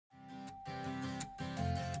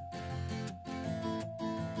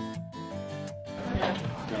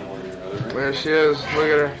There she is. Look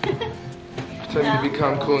at her. Pretending to be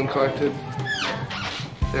calm, cool, and collected.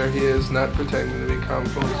 There he is, not pretending to be calm,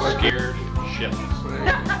 cool, and collected. Scared shitless.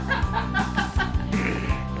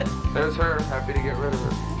 There's her, happy to get rid of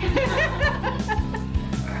her.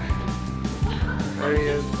 There he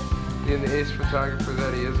is. Being the ace photographer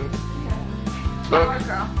that he isn't. Look,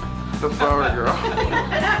 the flower girl.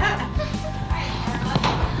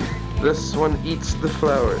 This one eats the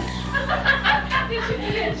flowers.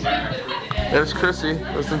 There's Chrissy.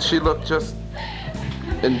 Doesn't she look just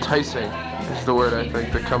enticing? Is the word I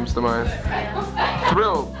think that comes to mind.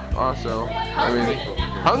 Thrilled, also. I mean,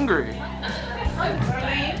 hungry.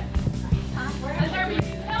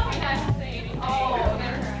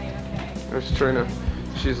 There's Trina.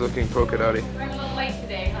 She's looking polka dotty. We're a little late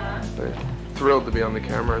today, huh? They're thrilled to be on the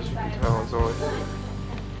camera, as you can tell, as always.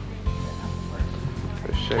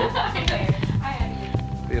 There's Shane.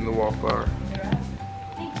 Being the wallflower.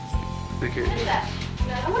 Big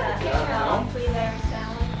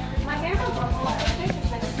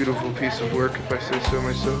beautiful piece of work, if I say so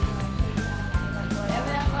myself.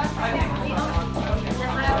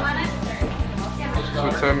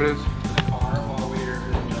 What time it is? While we're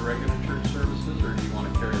in the regular church services, or do you want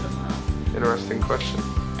to carry them around? Interesting question.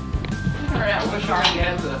 I wish you wouldn't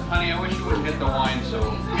get the, honey, I wish you wouldn't get the wine so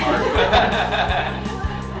hard.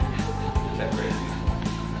 Is that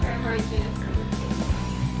crazy?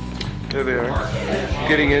 There they are.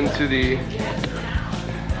 Getting into the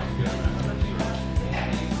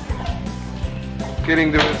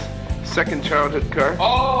getting to his second childhood car.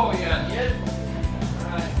 Oh, yeah.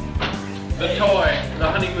 The toy, the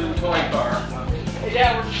honeymoon toy car. Hey,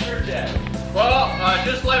 Dad, where's the church at? Well,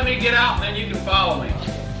 just let me get out and then you can follow me.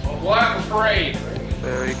 Well, I'm afraid.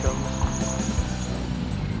 There he comes.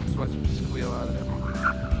 Let's watch him squeal out of there.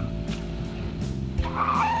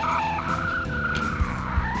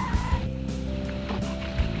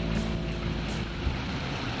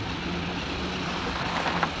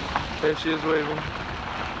 There she is waving.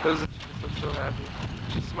 Doesn't she just look so happy?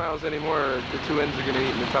 If she smiles anymore, the two ends are gonna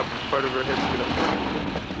eat and the top part of her head's gonna.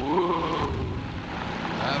 Whoa!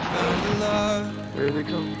 There they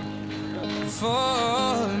come.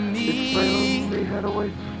 For me, they had a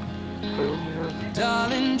wife.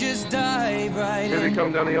 darling, just dive right Here they in.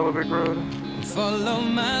 come down the yellow brick road. Follow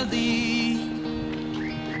my lead.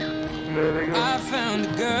 And there they go. I found a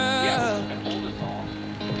girl,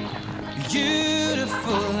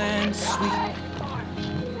 beautiful and sweet.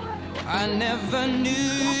 I never knew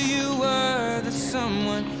you were the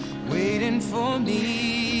someone waiting for me.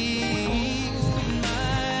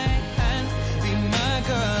 Be my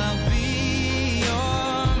girl, I'll be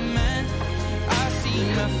your man. I see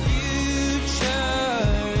my future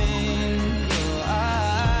in your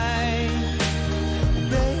eyes,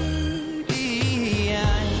 baby.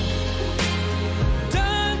 I'm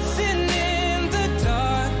dancing in the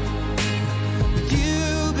dark with you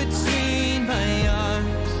between my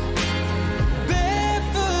arms,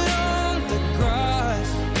 barefoot on the grass,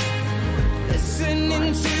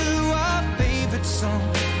 listening to our favorite song.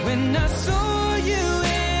 When I saw you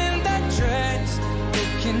in that dress,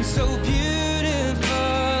 looking so beautiful,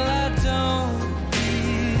 I don't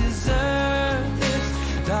deserve this.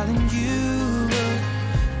 Darling, you look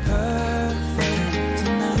perfect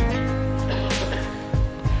tonight.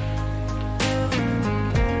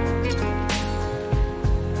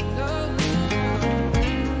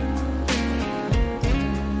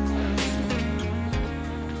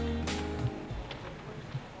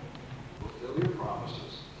 Fulfill your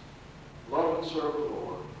promises. Love and serve the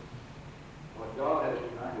Lord. What God has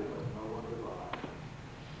united, let no one divide.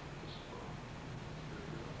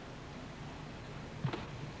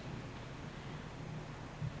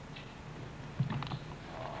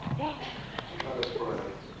 Let us pray.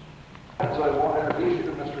 So I want to introduce you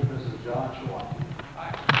to Mr. and Mrs. John Schwantke.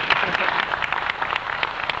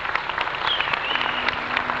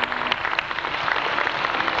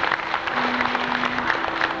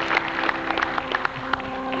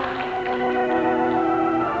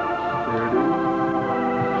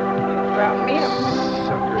 There it is.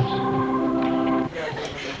 Suckers.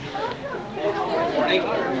 Morning,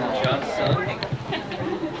 John's son.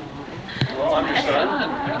 Well, I'm your son.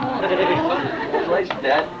 Congratulations,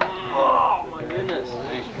 Dad. Oh, my goodness.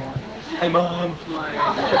 Hey, Mom. How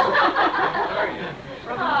are you?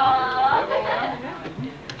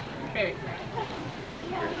 Okay.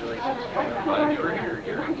 Congratulations. Glad you were here.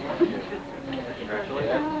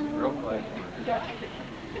 Congratulations. Real quick.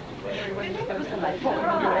 You are? That was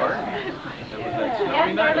that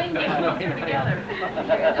snowy night. here together.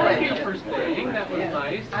 Thank you for staying. That was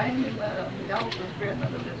nice.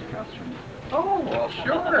 Oh, well,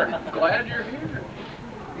 sure. Glad you're here.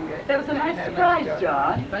 That was a nice surprise,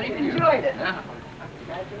 John. Thank you. Enjoyed it. Yeah.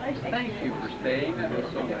 Thank you for staying. That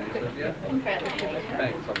was so nice of you.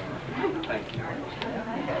 Thanks a lot. Thank you.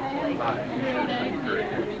 Bye.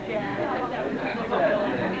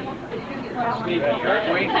 Sneaky, aren't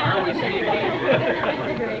we? Aren't we sneaky?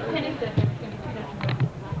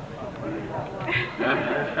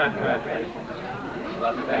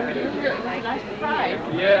 Nice surprise.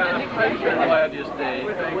 Yeah, I'm sure glad you stayed.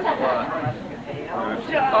 Thanks a lot.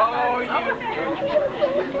 Oh, you.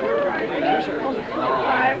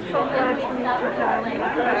 I'm so glad you met Darlene.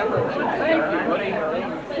 Thank you, buddy.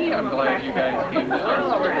 I'm glad you guys came to us.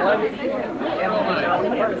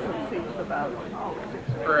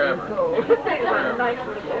 Forever.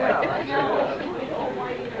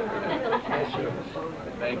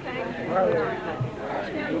 Thank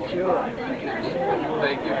you.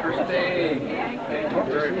 Thank you for staying. Thank you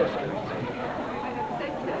very much.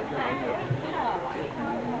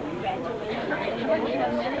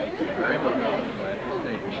 Very much.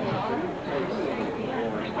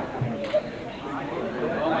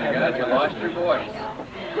 Oh my God, you lost your voice.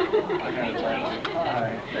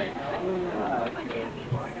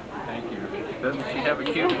 Thank you. Doesn't she have a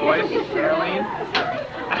cute voice, Darlene?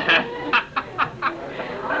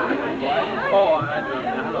 Oh, I don't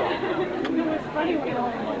know.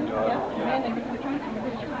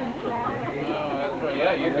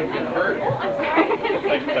 Yeah, you can get hurt. Hey,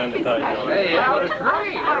 it was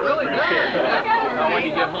great. It really did. Now, when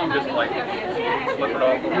you get home, just like slip it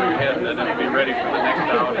off over your head, and then it'll be ready for the next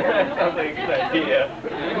hour. Sounds like a good idea.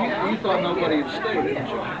 You thought nobody had stayed, didn't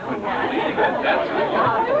you? That's cool.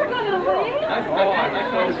 Oh, I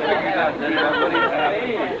was figuring out that nobody had.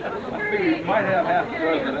 I figured you might have half a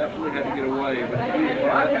dozen after we had to get away, but I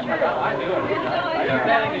do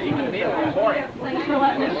it. You can be able to report it.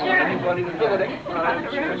 Anybody to do it?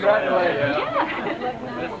 Congratulations.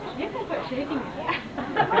 Is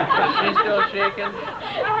she still shaking?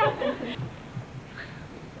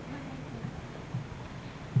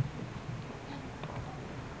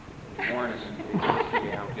 Warren is.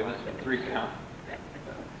 Give us a 3 count.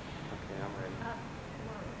 Okay, I'm ready.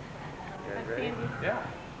 You guys ready? Yeah.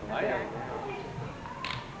 I am.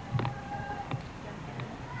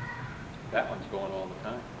 That one's going all the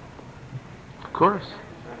time. Of course.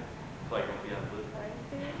 It's like it'll be on blue.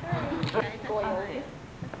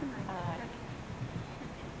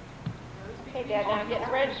 Hey, Dad, now getting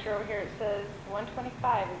the register over here, it says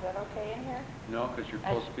 125. Is that okay in here? No, because you're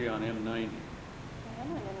supposed to be on M90.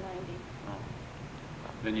 I'm on M90. Oh.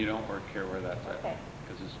 Then you don't care where that's at. Okay.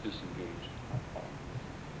 Because it's disengaged.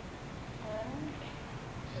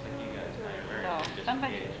 No,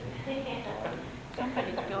 somebody's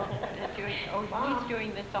doing, he's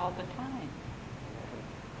doing this all the time.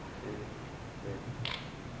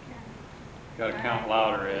 Got to count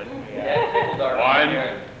louder, Ed.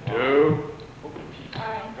 1, 2,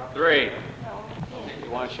 3.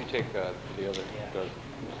 Why don't you take the other?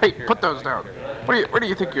 Hey, put those down. Where do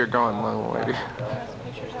you think you're going, little lady?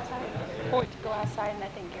 Pictures outside? To go outside, and I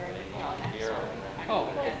think Gary would call that. Oh,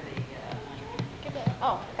 okay.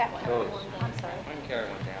 Oh, that one. I'm sorry. I can carry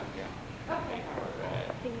one down, yeah.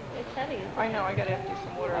 It's heavy. I know, I gotta have to do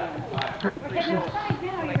some water on it. We're heading outside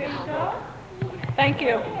now. You ready to go? Thank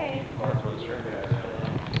you.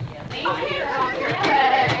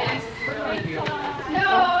 No,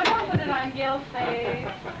 don't put it on Gail's face.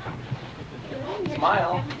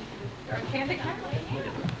 Smile.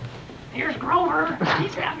 Here's Grover.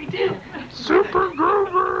 He's happy too. Super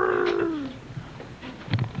Grover!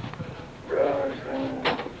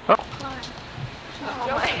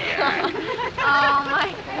 Oh my God.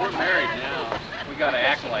 We're married now. We got to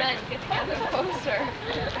act like it. Get closer. 1,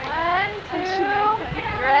 2.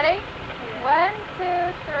 Ready? 1,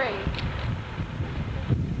 2,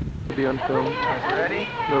 3. Be on film. Ready?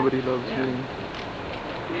 Nobody loves me.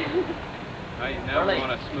 Now we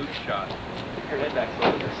want a smooth shot. Your head back so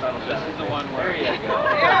this is the one where. There you go.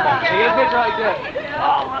 There You get a picture like this. This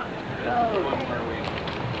is the one where we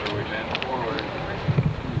bend forward.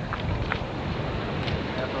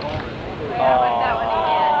 Have to hold it. I like that one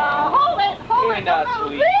again. Hold it. Hold it. Not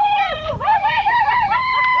sweet.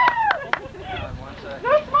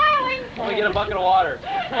 No smiling. Let me get a bucket of water.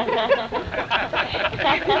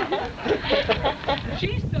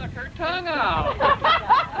 She stuck her tongue out.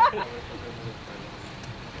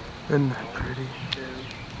 Isn't that pretty? 2,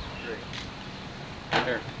 3.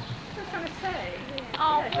 Here.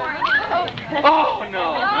 Oh no!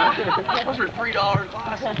 Those were $3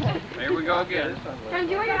 glasses. There we go again. John,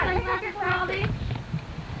 do you want your friend packet for Aldi?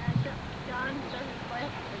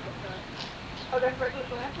 Oh, that's regular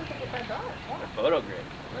glasses? $5. Photo grid.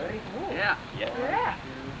 Ready? Yeah. Yeah.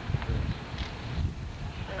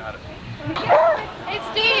 Got it. Hey,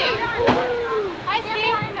 Steve. Hi,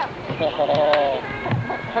 Steve. Oh,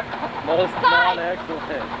 most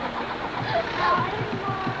non-excellent.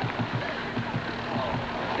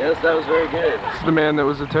 Yes, that was very good. This is the man that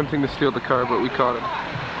was attempting to steal the car, but we caught him.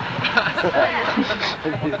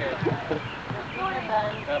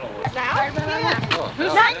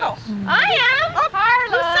 Who's single? I am.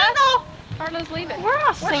 Carla. Carla's leaving. We're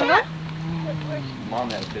all single. Mom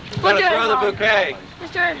had a picture. Gotta throw the bouquet.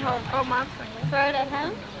 Just throw it at home. Oh, Mom's single. Throw it at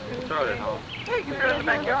home? Throw it at home. Yeah, you can throw it in the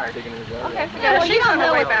backyard. Okay. Yeah, she's on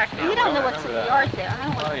her way back now. You don't know what's in the yard there. I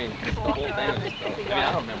mean, the whole thing. I mean,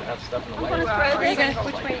 I don't remember how stuff in the way. Are you going to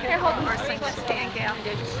which way? Here, hold the single stand down.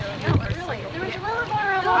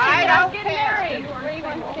 I don't get married.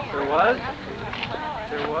 There was?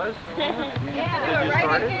 There was? Yeah,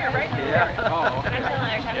 right in here, right in here. Yeah. Oh, okay.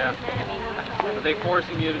 Yeah. Are they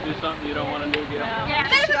forcing you to do something you don't want to do, Gail? Yeah.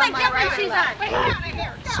 This is like jumping she's on. Wait, down in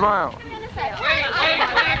here. Smile.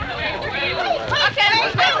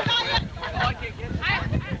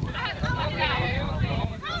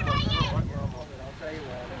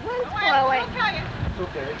 Chloe.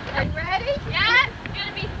 Okay. Are you ready? Yeah, it's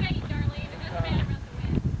gonna be sweet, Darlene. It doesn't matter about the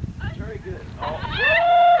wind. Very good. It's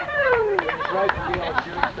right to be all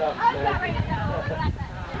shooting stuff, man.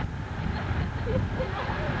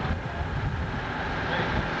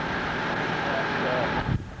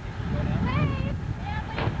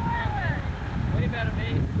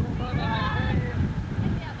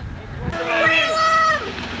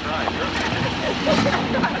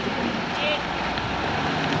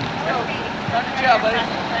 Good job, buddy.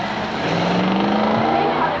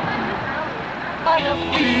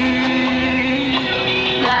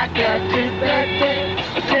 Like I did that day,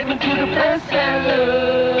 take me to the place I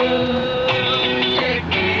love. Take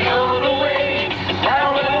me all the way, I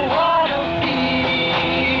don't wanna be.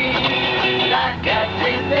 Like I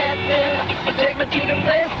did that day, take me to the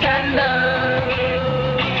place I love.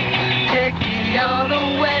 Take me all the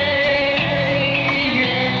way,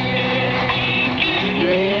 yeah,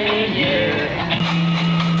 yeah, yeah.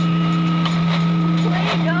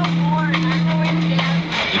 Please go for it. I know where to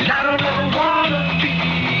dance. I don't ever wanna be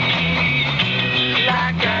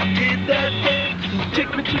like I did that day.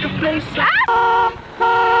 Take me to the place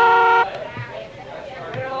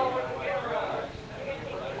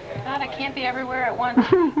God, I can't be everywhere at once,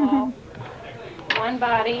 people. One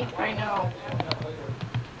body. I know.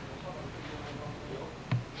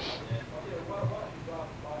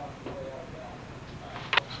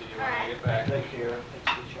 Get back.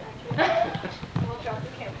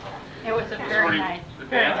 It was a very nice.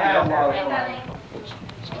 Does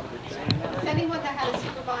anyone that had to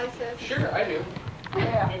supervise this? Sure, I do.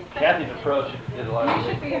 Yeah. Kathy's approach did a lot of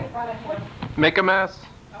Should be in front of him. Make a mess.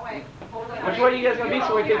 Oh, wait. Hold it. Which way are you guys going to be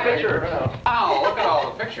so we can get a picture? Oh, look at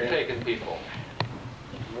all the picture taking people.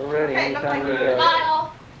 We're ready anytime we go.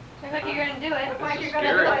 Smile. Look like you're going to do it. Looks like is you're going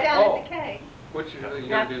to scary. put down Oh. at the cake. Which, you going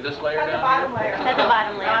to do this layer Cut the down bottom here? layer. Cut the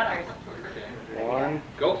bottom layer first. Okay. One,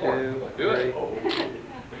 Go for two, it. Do it. three.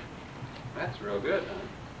 That's real good.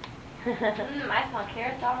 I smell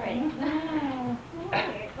carrots already.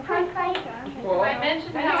 Well, I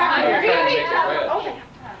mentioned you're how trying to make it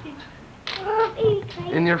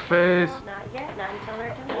wedge. In your face. Not yet, not until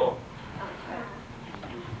they're done. Whoa.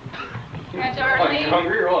 Yeah, Oh, you Darlene,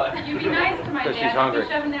 hungry or what? you be nice to my Because she's dad. hungry. Don't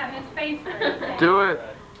be shoving that in his face or anything. Do it.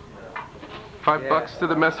 $5 to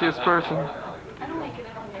the messiest person. I don't make it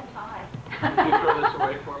on your tie. Can you throw this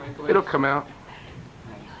away for me, please? It'll come out.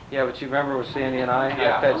 Yeah, but you remember with Sandy and I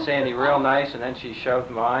Yeah. fed Sandy real nice, and then she shoved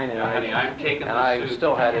mine, and Honey, I'm taking and the I soup.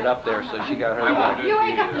 still had it up there, so she got her I won't back. do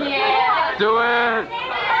it to you. Yeah. Do it.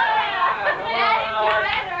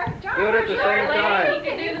 Do it at the same He time.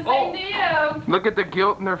 can do the same to you. Look at the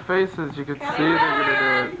guilt in their faces. You could see they're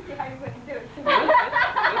gonna do it.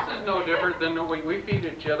 This is no different than we feed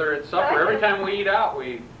each other at supper. Every time we eat out,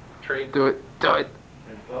 we trade. Do it. Do it.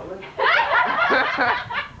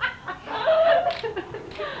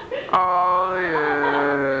 Oh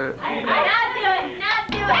yeah.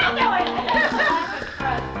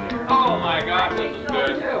 Oh my gosh, this is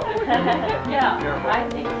good. Yeah, I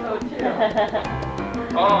think so too.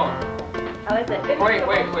 Oh, How is it? wait.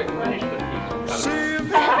 Finish the piece.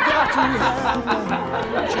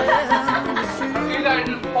 You guys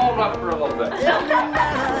just hold up for a little bit. You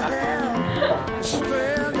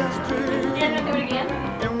gonna do it again?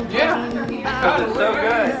 Yeah.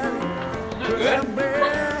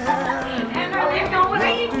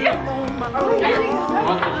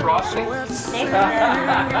 coffee.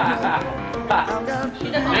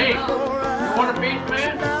 Nate, you want a beef,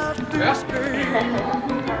 man? Yeah.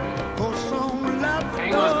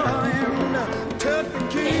 Hang on there.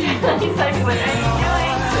 He's like, what are you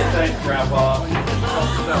doing? Thanks, Grandpa.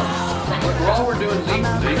 All we're doing is eating.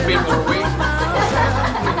 These people are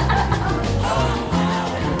waiting.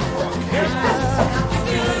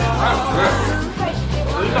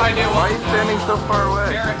 Whose idea Why are you standing so far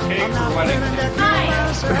away? carrot cake for wedding?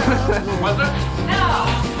 Was it?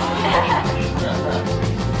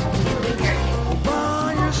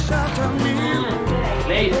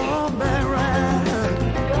 Nate.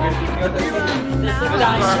 This is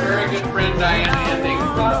our very good friend Diane Andy.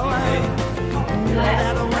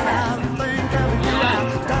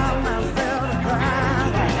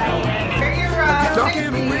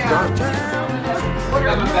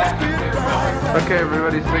 Okay,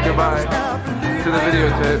 everybody, say goodbye to the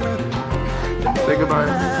videotape. Say goodbye.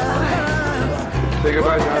 Say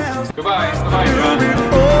goodbye, John. Goodbye. Goodbye,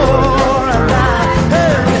 John.